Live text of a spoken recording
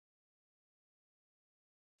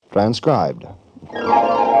Transcribed.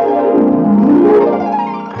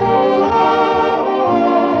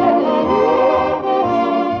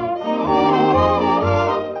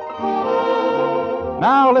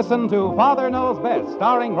 Now listen to Father Knows Best,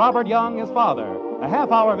 starring Robert Young as father. A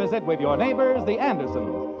half-hour visit with your neighbors, the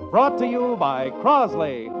Andersons. Brought to you by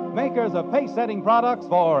Crosley, makers of pace-setting products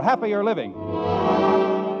for happier living.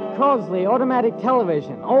 Crosley automatic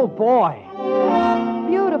television. Oh, boy.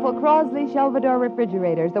 Beautiful Crosley Shelvador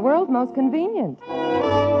refrigerators, the world's most convenient.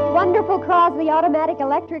 Wonderful Crosley automatic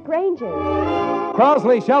electric ranges.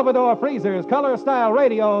 Crosley Shelvador freezers, color-style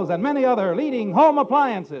radios, and many other leading home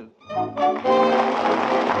appliances.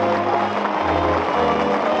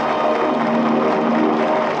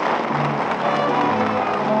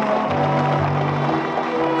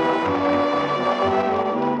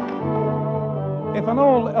 If an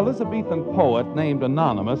old Elizabethan poet named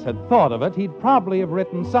Anonymous had thought of it, he'd probably have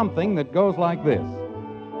written something that goes like this.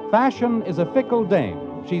 Fashion is a fickle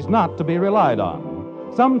dame. She's not to be relied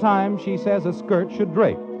on. Sometimes she says a skirt should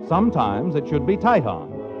drape. Sometimes it should be tight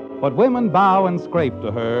on. But women bow and scrape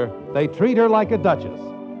to her. They treat her like a duchess.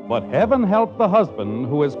 But heaven help the husband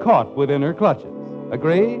who is caught within her clutches.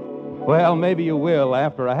 Agree? Well, maybe you will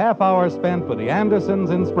after a half hour spent with the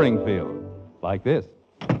Andersons in Springfield. Like this.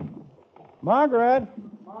 Margaret!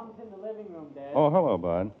 Mom's in the living room, Dad. Oh, hello,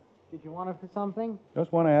 Bud. Did you want her for something?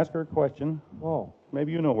 Just want to ask her a question. Oh.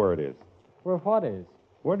 Maybe you know where it is. Where what is?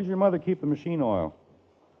 Where does your mother keep the machine oil?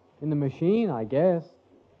 In the machine, I guess.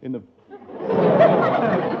 In the...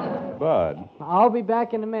 Bud, I'll be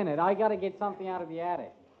back in a minute. I gotta get something out of the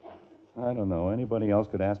attic. I don't know. Anybody else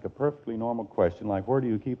could ask a perfectly normal question like, where do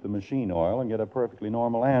you keep the machine oil, and get a perfectly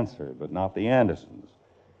normal answer, but not the Andersons.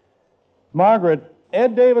 Margaret,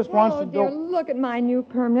 Ed Davis wants to dear, go... look at my new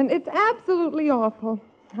permanent. It's absolutely awful.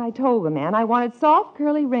 I told the man I wanted soft,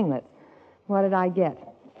 curly ringlets. What did I get?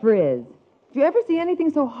 Frizz. Did you ever see anything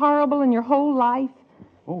so horrible in your whole life?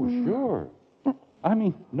 Oh, sure. I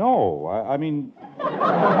mean, no. I mean...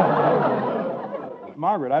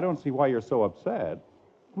 Margaret, I don't see why you're so upset.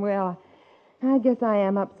 Well, I guess I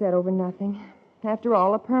am upset over nothing. After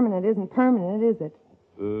all, a permanent isn't permanent, is it?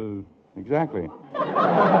 Exactly.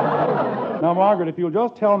 Now, Margaret, if you'll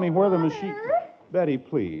just tell me where the machine... Betty,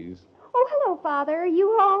 please. Oh, hello, Father. Are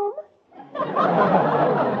you home?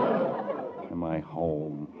 Am I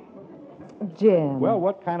home? Jim. Well,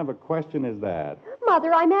 what kind of a question is that?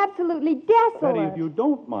 Mother, I'm absolutely desolate. Betty, if you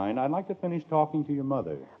don't mind, I'd like to finish talking to your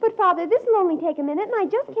mother. But, Father, this will only take a minute, and I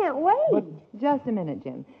just can't wait. But... Just a minute,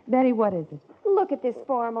 Jim. Betty, what is it? Look at this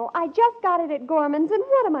formal. I just got it at Gorman's, and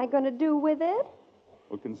what am I going to do with it?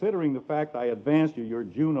 Well, considering the fact I advanced you your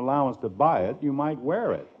June allowance to buy it, you might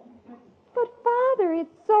wear it. But, Father,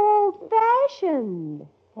 it's so old-fashioned.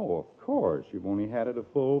 Oh, of course. You've only had it a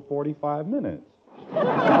full 45 minutes.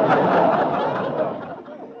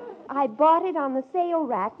 I bought it on the sale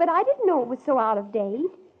rack, but I didn't know it was so out of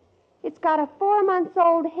date. It's got a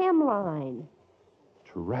 4-month-old hemline.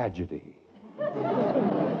 Tragedy.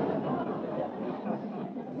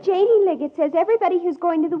 Janie Liggett says everybody who's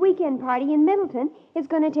going to the weekend party in Middleton is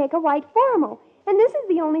going to take a white formal, and this is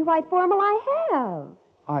the only white formal I have.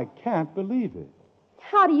 I can't believe it.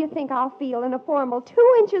 How do you think I'll feel in a formal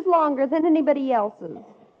 2 inches longer than anybody else's?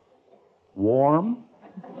 Warm?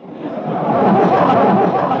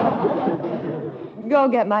 Go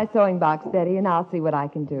get my sewing box, Betty, and I'll see what I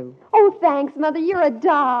can do. Oh, thanks, Mother. You're a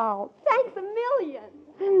doll. Thanks a million.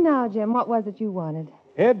 Now, Jim, what was it you wanted?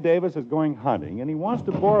 Ed Davis is going hunting, and he wants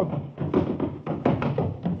to borrow...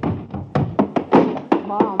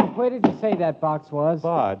 Mom, where did you say that box was?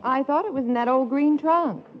 Bud. I thought it was in that old green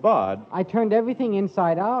trunk. Bud. I turned everything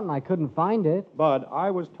inside out, and I couldn't find it. Bud,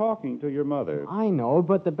 I was talking to your mother. I know,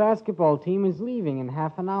 but the basketball team is leaving in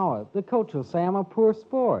half an hour. The coach will say I'm a poor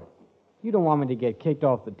sport. You don't want me to get kicked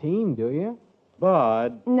off the team, do you?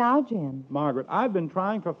 Bud. Now, Jim. Margaret, I've been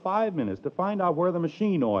trying for 5 minutes to find out where the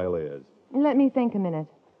machine oil is. Let me think a minute.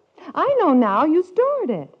 I know now. You stored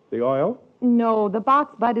it. The oil? No, the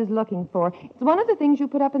box Bud is looking for. It's one of the things you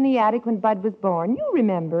put up in the attic when Bud was born. You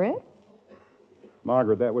remember it.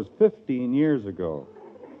 Margaret, that was 15 years ago.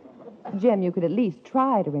 Jim, you could at least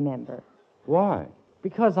try to remember. Why?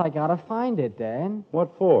 Because I gotta find it, Dad.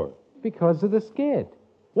 What for? Because of the skit.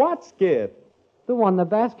 What skit? The one the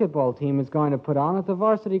basketball team is going to put on at the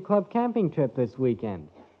varsity club camping trip this weekend.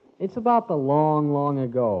 It's about the long, long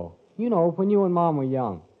ago. You know, when you and Mom were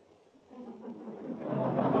young.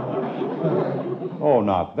 Oh,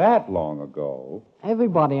 not that long ago.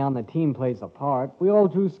 Everybody on the team plays a part. We all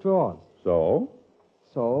drew straws. So?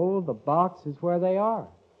 So the box is where they are.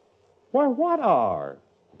 Why, what are?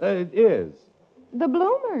 It is. The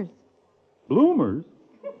bloomers. Bloomers?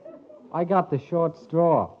 I got the short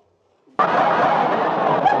straw. I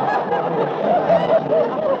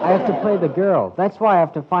have to play the girl. That's why I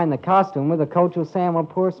have to find the costume where the coach will say I'm a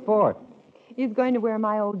poor sport. He's going to wear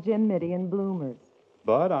my old gym mittie and bloomers.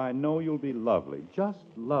 Bud, I know you'll be lovely. Just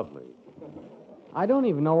lovely. I don't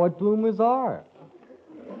even know what bloomers are.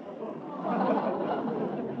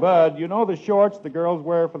 Bud, you know the shorts the girls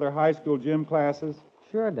wear for their high school gym classes?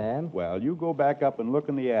 Sure, Dad. Well, you go back up and look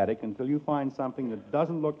in the attic until you find something that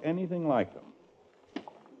doesn't look anything like them.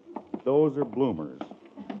 Those are bloomers.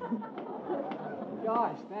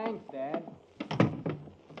 Gosh, thanks, Dad.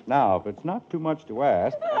 Now, if it's not too much to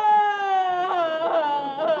ask...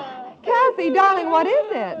 Kathy, darling, what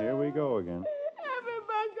is it? Here we go again.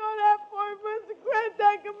 Everybody's gonna have 4 months of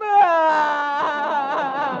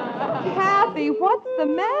Kathy, what's the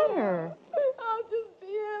matter? I'll just be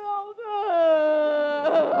here all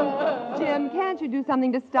day. Jim, can't you do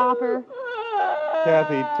something to stop her?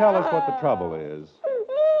 Kathy, tell us what the trouble is.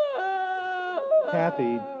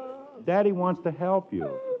 Kathy, Daddy wants to help you.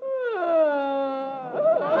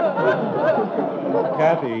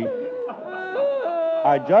 Kathy,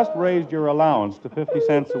 I just raised your allowance to 50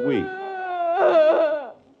 cents a week.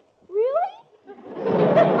 Really?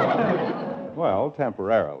 Well,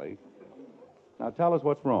 temporarily. Now tell us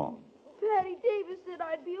what's wrong. Patty Davis said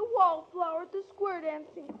I'd be a wallflower at the square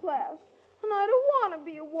dancing class. And I don't want to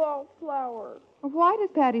be a wallflower. Why does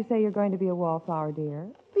Patty say you're going to be a wallflower,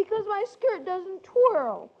 dear? Because my skirt doesn't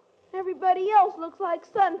twirl. Everybody else looks like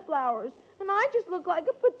sunflowers. And I just look like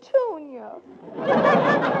a petunia.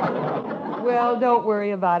 Well, don't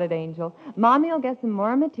worry about it, Angel. Mommy'll get some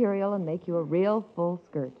more material and make you a real full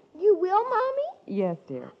skirt. You will, Mommy? Yes,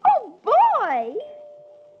 dear. Oh, boy!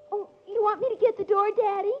 Oh, you want me to get the door,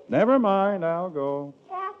 Daddy? Never mind, I'll go.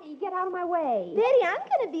 Kathy, get out of my way. Daddy, I'm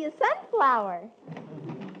going to be a sunflower.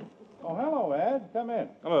 Oh, hello, Ed. Come in.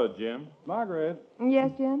 Hello, Jim. Margaret. Yes,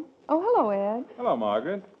 Jim? Oh, hello, Ed. Hello,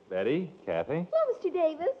 Margaret. Betty, Kathy. Hello, Mr.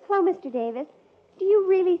 Davis. Hello, Mr. Davis. Do you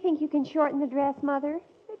really think you can shorten the dress, Mother?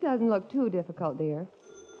 It doesn't look too difficult, dear.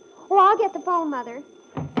 Oh, I'll get the phone, Mother.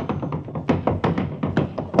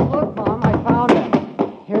 Look, Mom, I found them.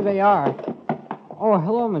 Here they are. Oh,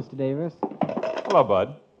 hello, Mr. Davis. Hello,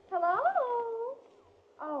 Bud. Hello?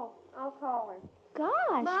 Oh, I'll call her.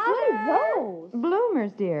 Gosh, Mother! what are those?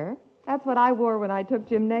 Bloomers, dear. That's what I wore when I took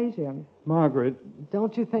gymnasium. Margaret.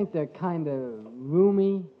 Don't you think they're kind of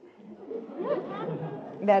roomy?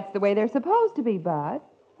 That's the way they're supposed to be, Bud.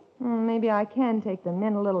 Maybe I can take them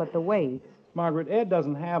in a little at the waist. Margaret, Ed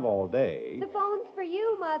doesn't have all day. The phone's for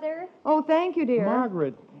you, Mother. Oh, thank you, dear.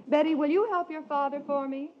 Margaret. Betty, will you help your father for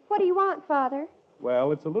me? What do you want, Father?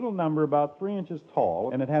 Well, it's a little number about 3 inches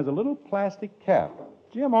tall, and it has a little plastic cap.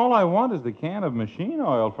 Jim, all I want is the can of machine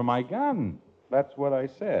oil for my gun. That's what I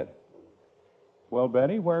said. Well,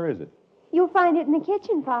 Betty, where is it? You'll find it in the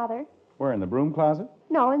kitchen, Father. Where, in the broom closet?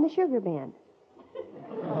 No, in the sugar bin.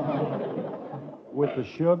 With the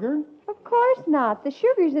sugar? Of course not. The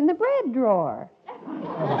sugar's in the bread drawer.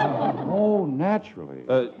 Oh, naturally.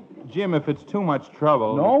 Jim, if it's too much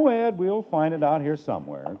trouble... No, Ed, we'll find it out here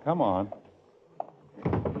somewhere. Come on.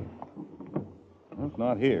 Well, it's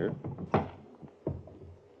not here.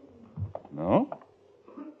 No?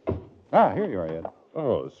 Ah, here you are, Ed.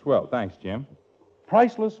 Oh, swell. Thanks, Jim.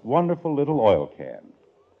 Priceless, wonderful little oil can.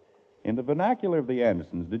 In the vernacular of the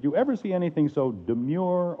Andersons, did you ever see anything so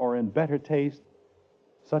demure or in better taste?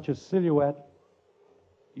 Such a silhouette?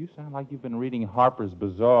 You sound like you've been reading Harper's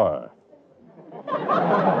Bazaar.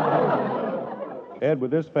 Ed, with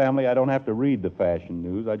this family, I don't have to read the fashion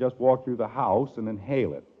news. I just walk through the house and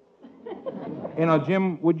inhale it. You know,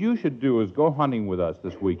 Jim, what you should do is go hunting with us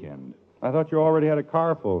this weekend. I thought you already had a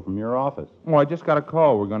car full from your office. Oh, I just got a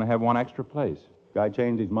call. We're going to have one extra place. Guy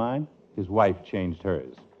changed his mind? His wife changed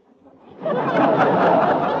hers.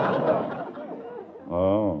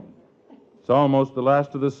 Oh. It's almost the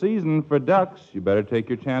last of the season for ducks. You better take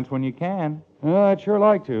your chance when you can. Well, I'd sure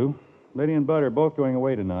like to. Betty and Bud are both going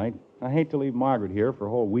away tonight. I hate to leave Margaret here for a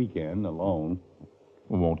whole weekend alone.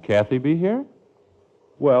 Well, won't Kathy be here?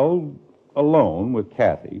 Well, alone with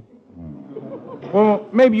Kathy. Well,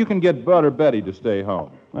 maybe you can get Bud or Betty to stay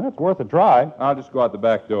home. That's worth a try. I'll just go out the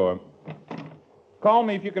back door. Call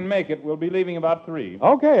me if you can make it. We'll be leaving about 3.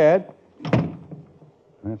 Okay, Ed.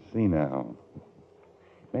 Let's see now.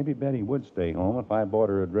 Maybe Betty would stay home if I bought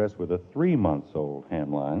her a dress with a 3-month-old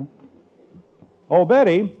hemline. Oh,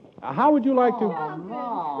 Betty, how would you like to...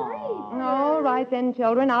 All right, then,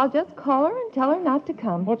 children. I'll just call her and tell her not to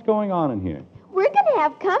come. What's going on in here? We're going to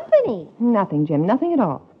have company. Nothing, Jim. Nothing at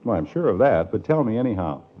all. Well, I'm sure of that, but tell me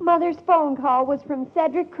anyhow. Mother's phone call was from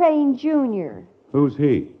Cedric Crane, Jr. Who's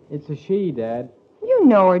he? It's a she, Dad. You You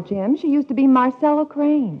know her, Jim. She used to be Marcella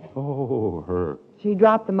Crane. Oh, her. She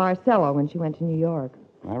dropped the Marcella when she went to New York.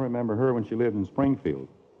 I remember her when she lived in Springfield.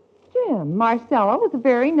 Jim, Marcella was a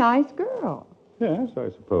very nice girl. Yes, I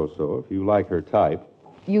suppose so, if you like her type.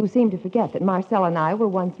 You seem to forget that Marcella and I were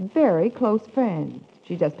once very close friends.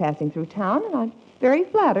 She's just passing through town, and I'm very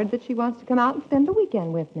flattered that she wants to come out and spend the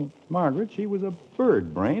weekend with me. Margaret, she was a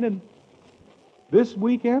bird brain, and this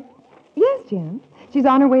weekend? Yes, Jim. She's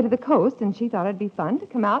on her way to the coast, and she thought it'd be fun to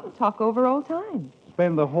come out and talk over old times.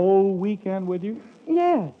 Spend the whole weekend with you?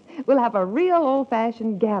 Yes. We'll have a real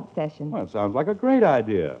old-fashioned gab session. Well, it sounds like a great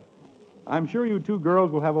idea. I'm sure you two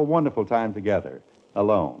girls will have a wonderful time together,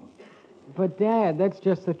 alone. But, Dad, that's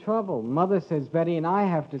just the trouble. Mother says Betty and I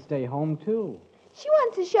have to stay home, too. She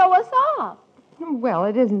wants to show us off. Well,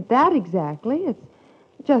 it isn't that exactly. It's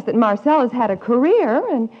just that Marcella's had a career,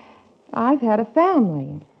 and I've had a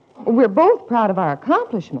family. We're both proud of our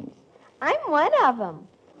accomplishments. I'm one of them.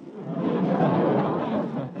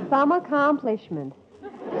 Some accomplishment.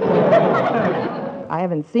 I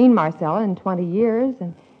haven't seen Marcella in 20 years,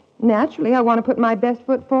 and naturally I want to put my best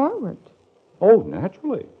foot forward. Oh,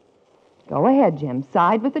 naturally. Go ahead, Jim.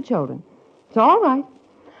 Side with the children. It's all right.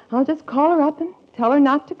 I'll just call her up and tell her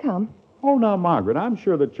not to come. Oh, now, Margaret, I'm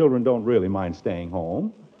sure the children don't really mind staying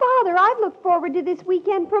home. Father, I've looked forward to this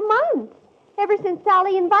weekend for months. Ever since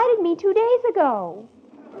Sally invited me 2 days ago.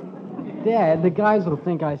 Dad, the guys will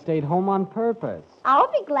think I stayed home on purpose.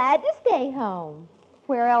 I'll be glad to stay home.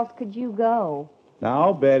 Where else could you go?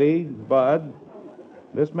 Now, Betty, Bud,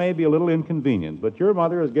 this may be a little inconvenient, but your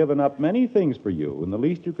mother has given up many things for you, and the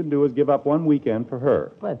least you can do is give up one weekend for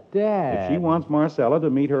her. But, Dad... If she wants Marcella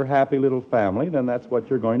to meet her happy little family, then that's what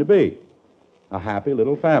you're going to be. A happy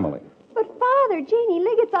little family. But, Father, Janie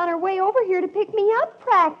Liggett's on her way over here to pick me up,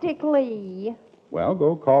 practically. Well,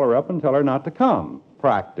 go call her up and tell her not to come,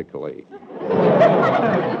 practically.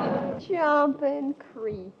 Jumping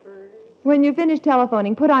creepers. When you finish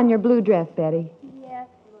telephoning, put on your blue dress, Betty. Yes,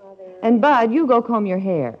 Mother. And, Bud, you go comb your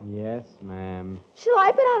hair. Yes, ma'am. Shall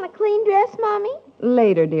I put on a clean dress, Mommy?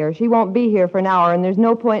 Later, dear. She won't be here for an hour, and there's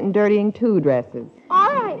no point in dirtying 2 dresses.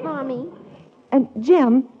 All right, Mommy. And,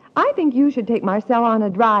 Jim, I think you should take Marcella on a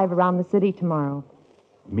drive around the city tomorrow.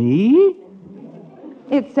 Me?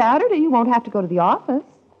 It's Saturday. You won't have to go to the office.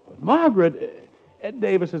 But Margaret, Ed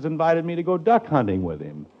Davis has invited me to go duck hunting with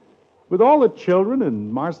him. With all the children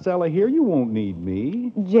and Marcella here, you won't need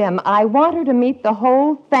me. Jim, I want her to meet the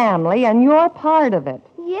whole family, and you're part of it.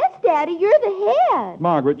 Yes, Daddy, you're the head.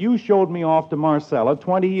 Margaret, you showed me off to Marcella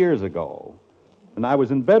 20 years ago. And I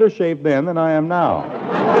was in better shape then than I am now.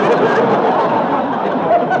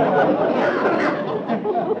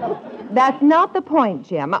 That's not the point,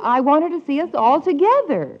 Jim. I want her to see us all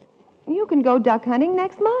together. You can go duck hunting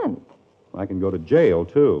next month. I can go to jail,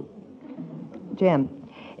 too. Jim,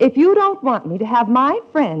 if you don't want me to have my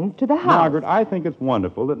friend to the house... Margaret, I think it's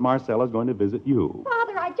wonderful that Marcella's going to visit you.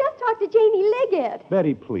 Father, I just talked to Janie Liggett.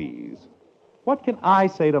 Betty, please. What can I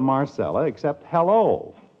say to Marcella except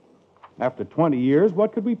hello? After 20 years,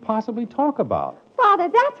 what could we possibly talk about? Father,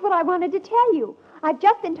 that's what I wanted to tell you. I've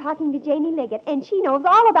just been talking to Janie Liggett, and she knows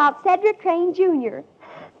all about Cedric Crane, Jr.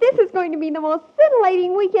 This is going to be the most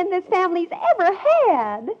scintillating weekend this family's ever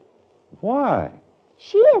had. Why?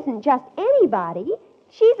 She isn't just anybody.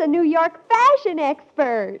 She's a New York fashion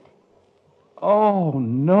expert. Oh,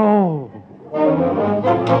 no.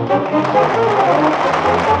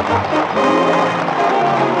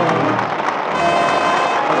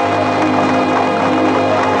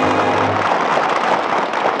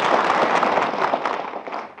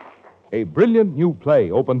 A brilliant new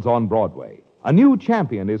play opens on Broadway. A new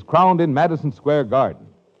champion is crowned in Madison Square Garden.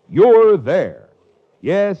 You're there.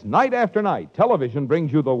 Yes, night after night, television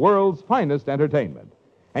brings you the world's finest entertainment.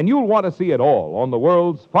 And you'll want to see it all on the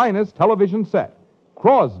world's finest television set,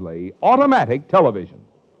 Crosley Automatic Television.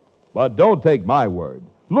 But don't take my word.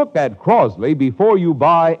 Look at Crosley before you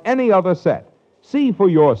buy any other set. See for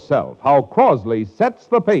yourself how Crosley sets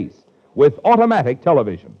the pace with automatic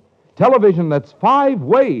television. Television that's 5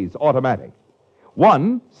 ways automatic.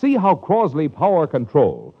 1, see how Crosley Power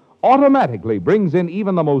Control automatically brings in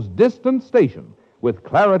even the most distant station with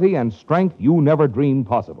clarity and strength you never dreamed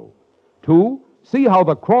possible. 2, see how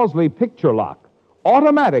the Crosley Picture Lock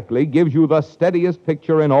automatically gives you the steadiest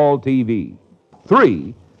picture in all TV.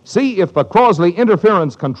 3, see if the Crosley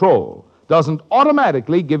Interference Control doesn't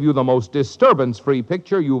automatically give you the most disturbance-free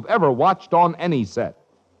picture you've ever watched on any set.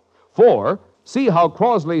 4, see how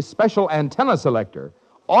Crosley's special antenna selector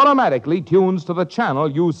automatically tunes to the channel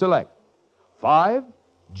you select. 5,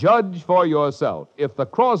 judge for yourself if the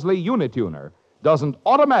Crosley Unituner doesn't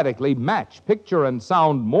automatically match picture and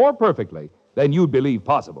sound more perfectly than you'd believe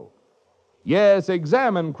possible. Yes,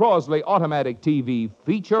 examine Crosley Automatic TV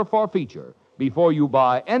feature for feature before you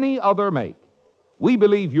buy any other make. We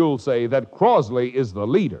believe you'll say that Crosley is the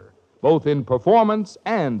leader, both in performance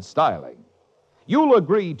and styling. You'll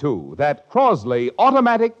agree, too, that Crosley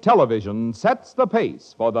Automatic Television sets the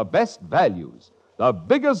pace for the best values, the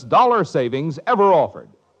biggest dollar savings ever offered.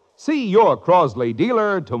 See your Crosley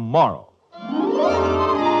dealer tomorrow.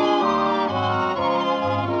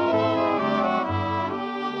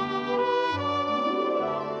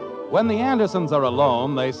 When the Andersons are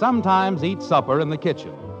alone, they sometimes eat supper in the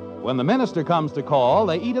kitchen. When the minister comes to call,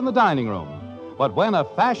 they eat in the dining room. But when a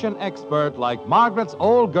fashion expert like Margaret's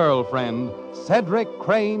old girlfriend, Cedric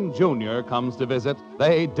Crane Jr., comes to visit,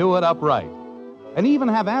 they do it upright. And even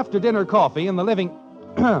have after-dinner coffee in the living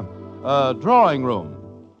drawing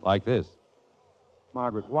room, like this.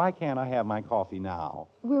 Margaret, why can't I have my coffee now?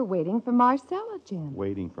 We're waiting for Marcella, Jim.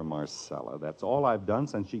 Waiting for Marcella. That's all I've done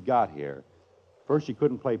since she got here. First, she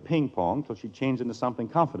couldn't play ping pong till she changed into something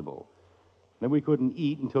comfortable. Then we couldn't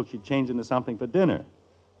eat until she changed into something for dinner.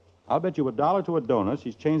 I'll bet you $1 to a donut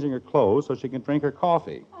she's changing her clothes so she can drink her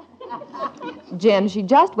coffee. Jim, she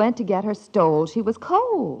just went to get her stole. She was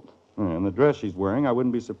cold. And the dress she's wearing, I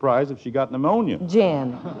wouldn't be surprised if she got pneumonia.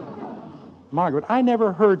 Jim. Margaret, I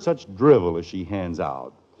never heard such drivel as she hands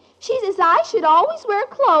out. She says I should always wear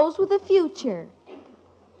clothes with a future.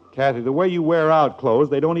 Kathy, the way you wear out clothes,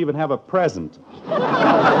 they don't even have a present.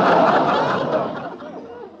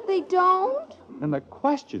 They don't? And the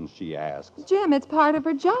questions she asks. Jim, it's part of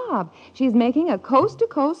her job. She's making a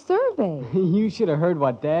coast-to-coast survey. You should have heard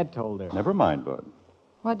what Dad told her. Never mind, Bud.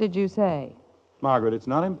 What did you say? Margaret, it's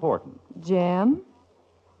not important. Jim?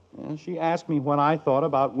 And she asked me what I thought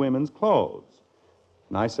about women's clothes.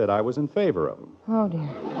 And I said I was in favor of them. Oh, dear.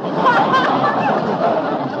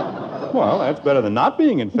 Well, that's better than not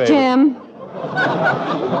being in favor. Jim,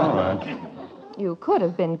 All right. you could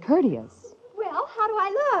have been courteous. Well, how do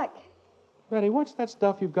I look? Betty, what's that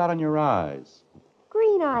stuff you've got on your eyes?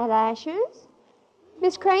 Green eyelashes.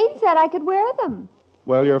 Miss Crane said I could wear them.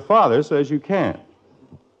 Well, your father says you can't.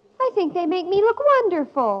 I think they make me look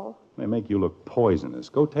wonderful. They make you look poisonous.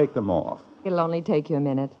 Go take them off. It'll only take you a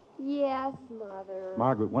minute. Yes, Mother.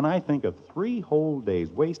 Margaret, when I think of 3 whole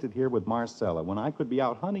days wasted here with Marcella, when I could be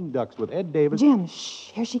out hunting ducks with Ed Davis... Jim,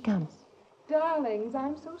 shh, here she comes. Darlings,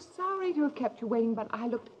 I'm so sorry to have kept you waiting, but I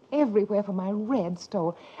looked everywhere for my red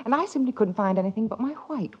stole, and I simply couldn't find anything but my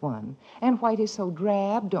white one. And white is so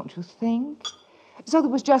drab, don't you think? So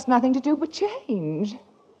there was just nothing to do but change.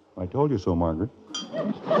 I told you so, Margaret.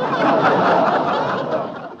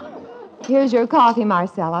 Here's your coffee,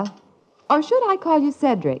 Marcella. Or should I call you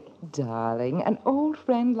Cedric? Darling, an old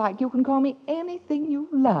friend like you can call me anything you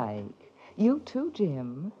like. You too,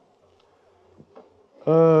 Jim.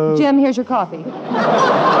 Jim, here's your coffee.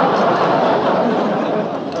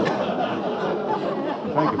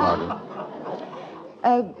 Thank you, Margaret.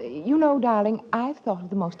 You know, darling, I've thought of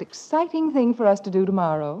the most exciting thing for us to do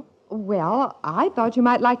tomorrow. Well, I thought you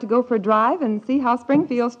might like to go for a drive and see how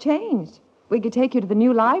Springfield's changed. We could take you to the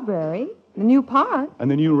new library, the new park. And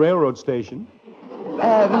the new railroad station.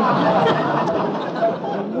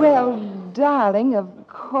 Well, darling, of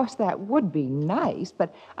course that would be nice,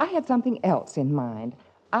 but I had something else in mind.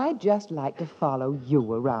 I'd just like to follow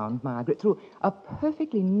you around, Margaret, through a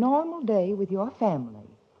perfectly normal day with your family.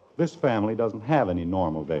 This family doesn't have any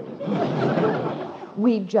normal days.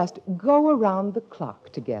 We'd just go around the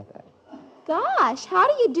clock together. Gosh, how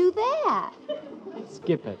do you do that?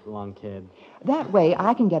 Skip it, lunkhead. That way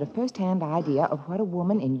I can get a first-hand idea of what a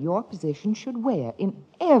woman in your position should wear in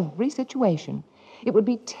every situation. It would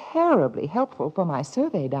be terribly helpful for my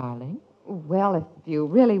survey, darling. Well, if you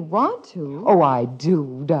really want to. Oh, I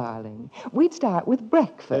do, darling. We'd start with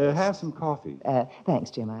breakfast. Have some coffee.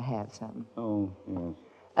 Thanks, Jim. I have some. Oh, yes.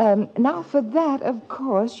 Now, for that, of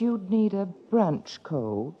course, you'd need a brunch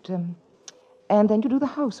coat, and then to do the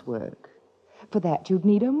housework. For that, you'd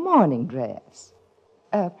need a morning dress.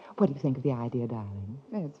 What do you think of the idea, darling?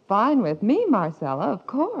 It's fine with me, Marcella, of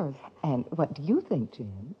course. And what do you think,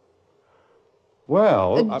 Jim?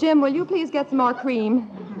 Well... Jim, will you please get some more cream?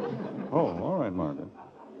 Oh, all right, Margaret.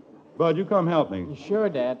 Bud, you come help me. Sure,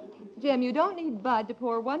 Dad. Jim, you don't need Bud to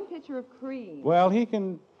pour 1 pitcher of cream. Well, he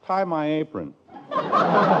can tie my apron.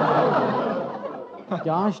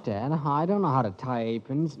 Gosh, Dad, I don't know how to tie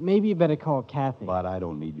aprons. Maybe you better call Kathy. But I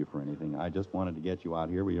don't need you for anything. I just wanted to get you out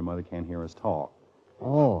here where your mother can't hear us talk.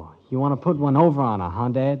 Oh, you want to put one over on her, huh,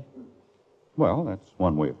 Dad? Well, that's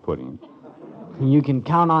one way of putting it. You can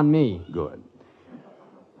count on me. Good.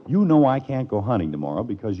 You know I can't go hunting tomorrow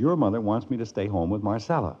because your mother wants me to stay home with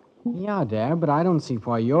Marcella. Yeah, Dad, but I don't see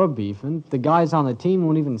why you're beefing. The guys on the team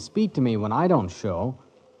won't even speak to me when I don't show.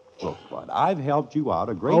 Look, Bud, I've helped you out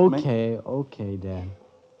a great many... Okay, Dad.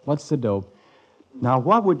 What's the dope? Now,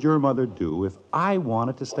 what would your mother do if I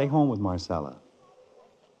wanted to stay home with Marcella?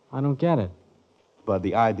 I don't get it. Bud,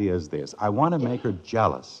 the idea is this. I want to make her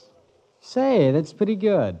jealous. Say, that's pretty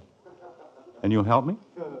good. And you'll help me?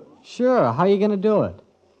 Sure, how you gonna do it?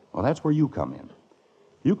 Well, that's where you come in.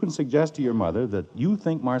 You can suggest to your mother that you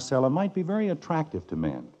think Marcella might be very attractive to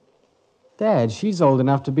men. Dad, she's old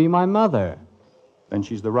enough to be my mother. Then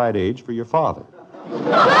she's the right age for your father.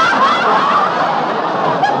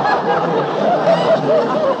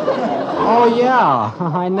 Oh, yeah,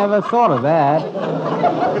 I never thought of that.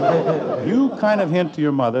 You kind of hint to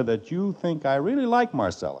your mother that you think I really like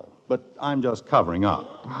Marcella, but I'm just covering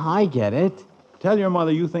up. I get it. Tell your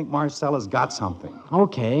mother you think Marcella's got something.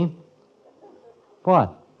 Okay.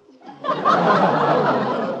 What?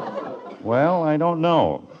 Well, I don't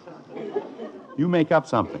know. You make up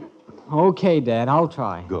something. Okay, Dad, I'll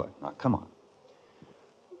try. Good. Now, come on.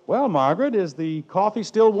 Well, Margaret, is the coffee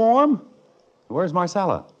still warm? Where's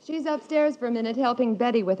Marcella? She's upstairs for a minute helping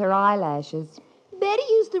Betty with her eyelashes. Betty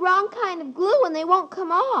used the wrong kind of glue and they won't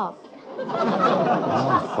come off.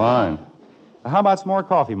 Oh, fine. How about some more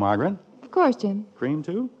coffee, Margaret? Of course, Jim. Cream,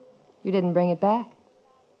 too? You didn't bring it back.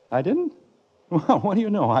 I didn't? Well, what do you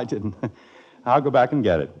know? I didn't. I'll go back and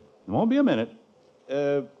get it. It won't be a minute.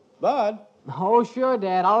 Bud? Oh, sure,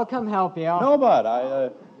 Dad. I'll come help you. No,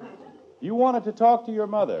 Bud. You wanted to talk to your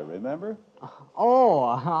mother, remember? Oh,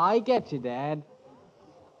 I get you, Dad.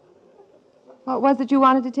 What was it you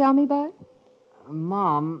wanted to tell me, Bud?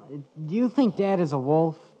 Mom, do you think Dad is a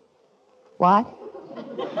wolf? What?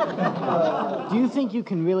 Do you think you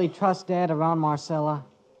can really trust Dad around Marcella?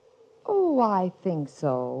 Oh, I think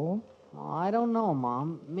so. Well, I don't know,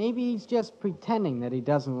 Mom. Maybe he's just pretending that he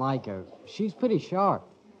doesn't like her. She's pretty sharp.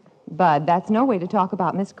 Bud, that's no way to talk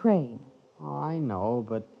about Miss Crane. Oh, I know,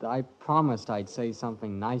 but I promised I'd say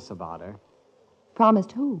something nice about her.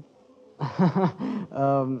 Promised who?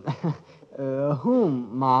 Whom,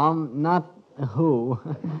 Mom? Not who.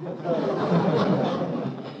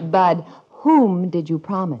 Bud, whom did you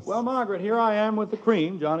promise? Well, Margaret, here I am with the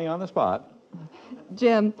cream, Johnny on the spot.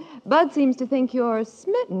 Jim, Bud seems to think you're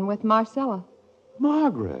smitten with Marcella.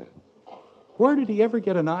 Margaret, where did he ever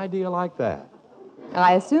get an idea like that?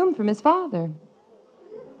 I assume from his father.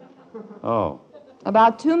 Oh.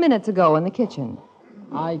 About 2 minutes ago in the kitchen.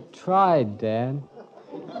 I tried, Dad.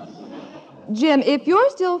 Jim, if you're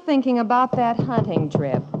still thinking about that hunting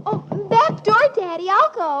trip... Oh, back door, Daddy.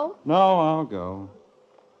 I'll go. No, I'll go.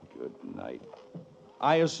 Good night.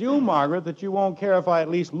 I assume, Margaret, that you won't care if I at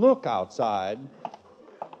least look outside.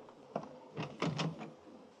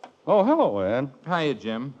 Oh, hello, Ed. Hiya,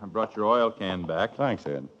 Jim. I brought your oil can back. Thanks,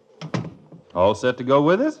 Ed. All set to go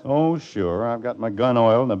with us? Oh, sure. I've got my gun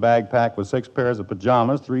oil in a bag packed with 6 pairs of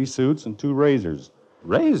pajamas, 3 suits, and 2 razors.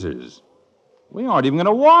 Razors? We aren't even going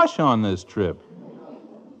to wash on this trip.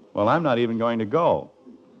 Well, I'm not even going to go.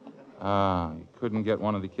 You couldn't get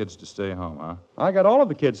one of the kids to stay home, huh? I got all of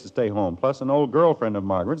the kids to stay home, plus an old girlfriend of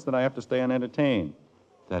Margaret's that I have to stay and entertain.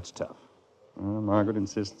 That's tough. Margaret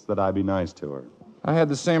insists that I be nice to her. I had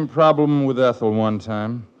the same problem with Ethel one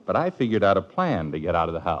time, but I figured out a plan to get out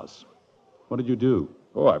of the house. What did you do?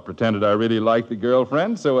 Oh, I pretended I really liked the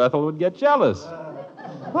girlfriend so Ethel would get jealous.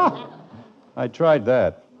 I tried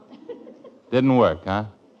that. Didn't work, huh?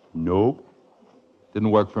 Nope.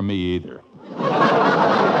 Didn't work for me either.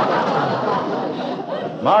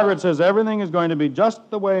 Margaret says everything is going to be just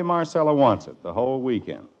the way Marcella wants it the whole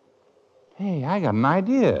weekend. Hey, I got an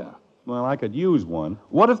idea. Well, I could use one.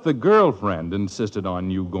 What if the girlfriend insisted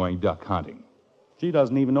on you going duck hunting? She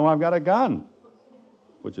doesn't even know I've got a gun,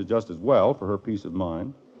 which is just as well for her peace of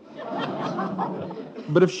mind.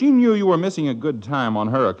 But if she knew you were missing a good time on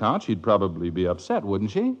her account, she'd probably be upset,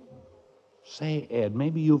 wouldn't she? Say, Ed,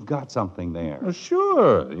 maybe you've got something there. Well,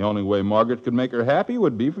 sure. The only way Margaret could make her happy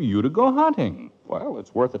would be for you to go hunting. Well,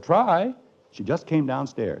 it's worth a try. She just came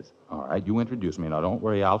downstairs. All right, you introduce me. Now, don't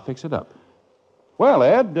worry, I'll fix it up. Well,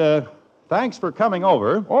 Ed, thanks for coming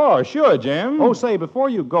over. Oh, sure, Jim. Oh, say, before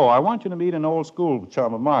you go, I want you to meet an old school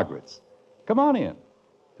chum of Margaret's. Come on in.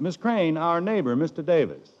 Miss Crane, our neighbor, Mr.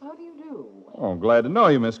 Davis. How do you do? Oh, glad to know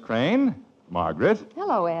you, Miss Crane. Margaret.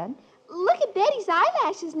 Hello, Ed. Look at Betty's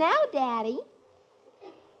eyelashes now, Daddy.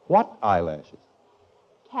 What eyelashes?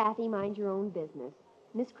 Kathy, mind your own business.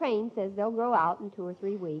 Miss Crane says they'll grow out in 2 or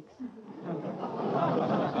 3 weeks.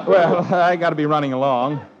 Well, I got to be running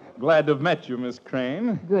along. Glad to have met you, Miss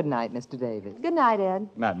Crane. Good night, Mr. Davis. Good night, Ed.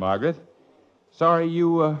 Not Margaret. Sorry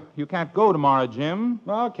you can't go tomorrow, Jim.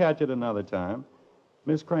 I'll catch it another time.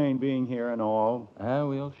 Miss Crane being here and all.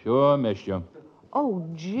 We'll sure miss you. Oh,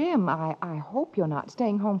 Jim, I hope you're not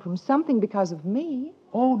staying home from something because of me.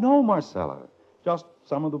 Oh, no, Marcella. Just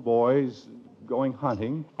some of the boys going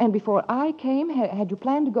hunting. And before I came, had you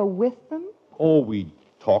planned to go with them? Oh, we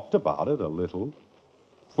talked about it a little.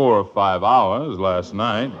 4 or 5 hours last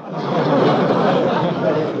night.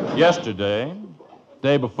 Yesterday.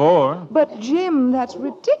 Day before. But, Jim, that's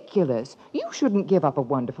ridiculous. You shouldn't give up a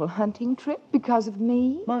wonderful hunting trip because of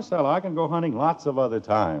me. Marcella, I can go hunting lots of other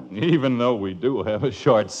times. Even though we do have a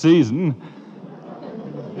short season.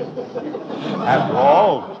 After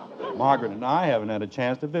all, Margaret and I haven't had a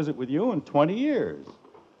chance to visit with you in 20 years.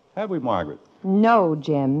 Have we, Margaret? No,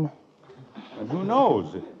 Jim. And who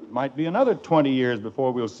knows? It might be another 20 years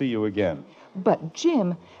before we'll see you again. But,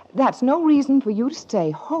 Jim, that's no reason for you to stay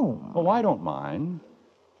home. Oh, I don't mind.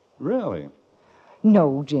 Really?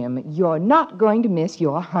 No, Jim, you're not going to miss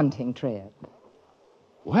your hunting trip.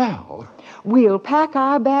 Well, We'll pack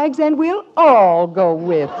our bags and we'll all go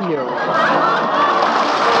with you.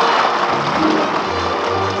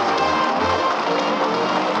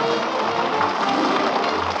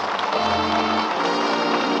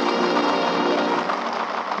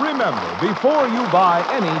 Remember, before you buy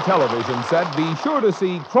any television set, be sure to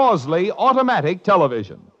see Crosley Automatic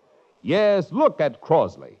Television. Yes, look at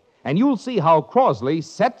Crosley, and you'll see how Crosley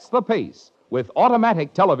sets the pace with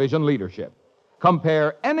automatic television leadership.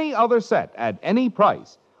 Compare any other set at any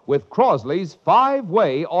price with Crosley's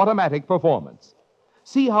 5-way automatic performance.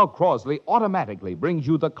 See how Crosley automatically brings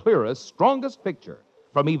you the clearest, strongest picture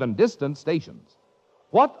from even distant stations.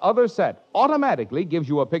 What other set automatically gives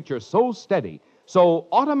you a picture so steady, so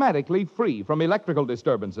automatically free from electrical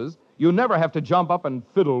disturbances, you never have to jump up and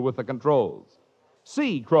fiddle with the controls?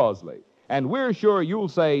 See Crosley, and we're sure you'll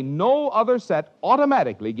say no other set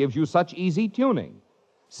automatically gives you such easy tuning.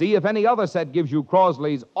 See if any other set gives you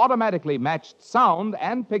Crosley's automatically matched sound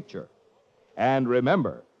and picture. And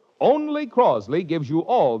remember, only Crosley gives you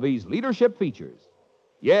all these leadership features.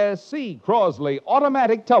 Yes, see Crosley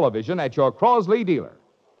Automatic Television at your Crosley dealer.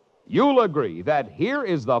 You'll agree that here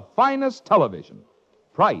is the finest television,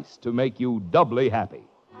 priced to make you doubly happy.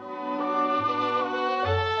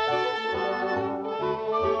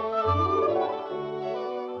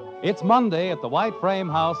 It's Monday at the White Frame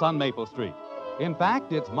House on Maple Street. In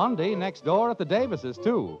fact, it's Monday next door at the Davises,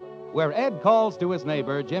 too, where Ed calls to his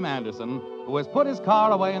neighbor, Jim Anderson, who has put his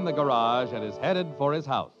car away in the garage and is headed for his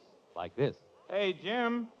house. Like this. Hey,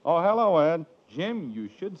 Jim. oh, hello, Ed. Jim, you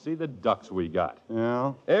should see the ducks we got.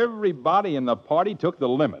 Yeah? Everybody in the party took the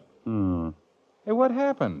limit. Hey, what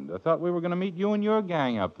happened? I thought we were going to meet you and your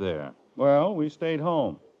gang up there. Well, we stayed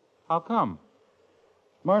home. How come?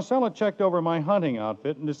 Marcella checked over my hunting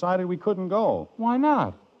outfit and decided we couldn't go. Why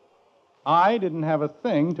not? I didn't have a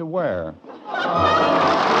thing to wear.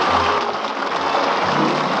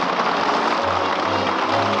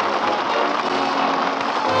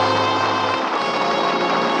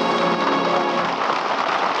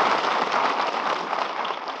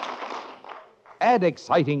 Add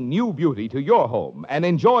exciting new beauty to your home and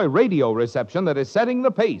enjoy radio reception that is setting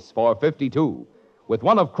the pace for 52 with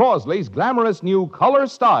one of Crosley's glamorous new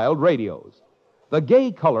color-styled radios. The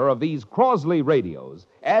gay color of these Crosley radios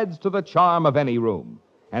adds to the charm of any room,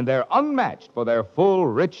 and they're unmatched for their full,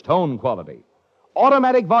 rich tone quality.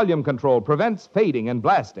 Automatic volume control prevents fading and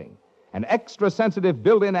blasting. An extra-sensitive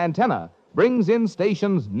built-in antenna brings in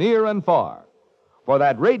stations near and far. For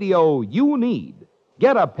that radio you need,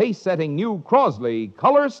 get a pace-setting new Crosley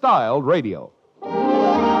color-styled radio.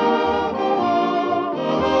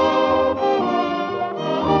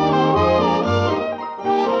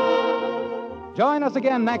 Join us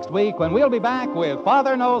again next week when we'll be back with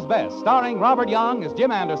Father Knows Best, starring Robert Young as Jim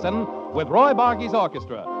Anderson with Roy Bargy's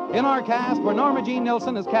orchestra. In our cast were Norma Jean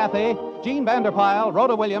Nilsson as Kathy, Gene Vanderpyle,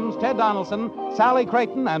 Rhoda Williams, Ted Donaldson, Sally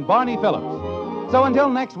Creighton, and Barney Phillips. So until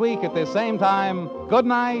next week at this same time, good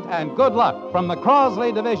night and good luck from the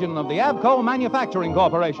Crosley division of the Avco Manufacturing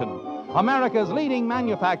Corporation, America's leading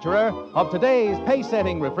manufacturer of today's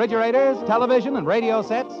pace-setting refrigerators, television and radio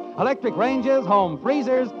sets, electric ranges, home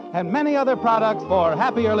freezers, and many other products for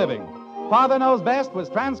happier living. Father Knows Best was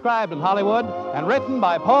transcribed in Hollywood and written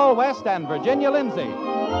by Paul West and Virginia Lindsay.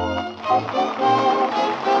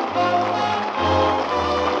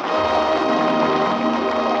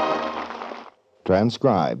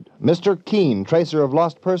 Transcribed. Mr. Keene, Tracer of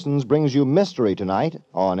Lost Persons, brings you Mystery tonight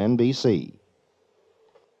on NBC.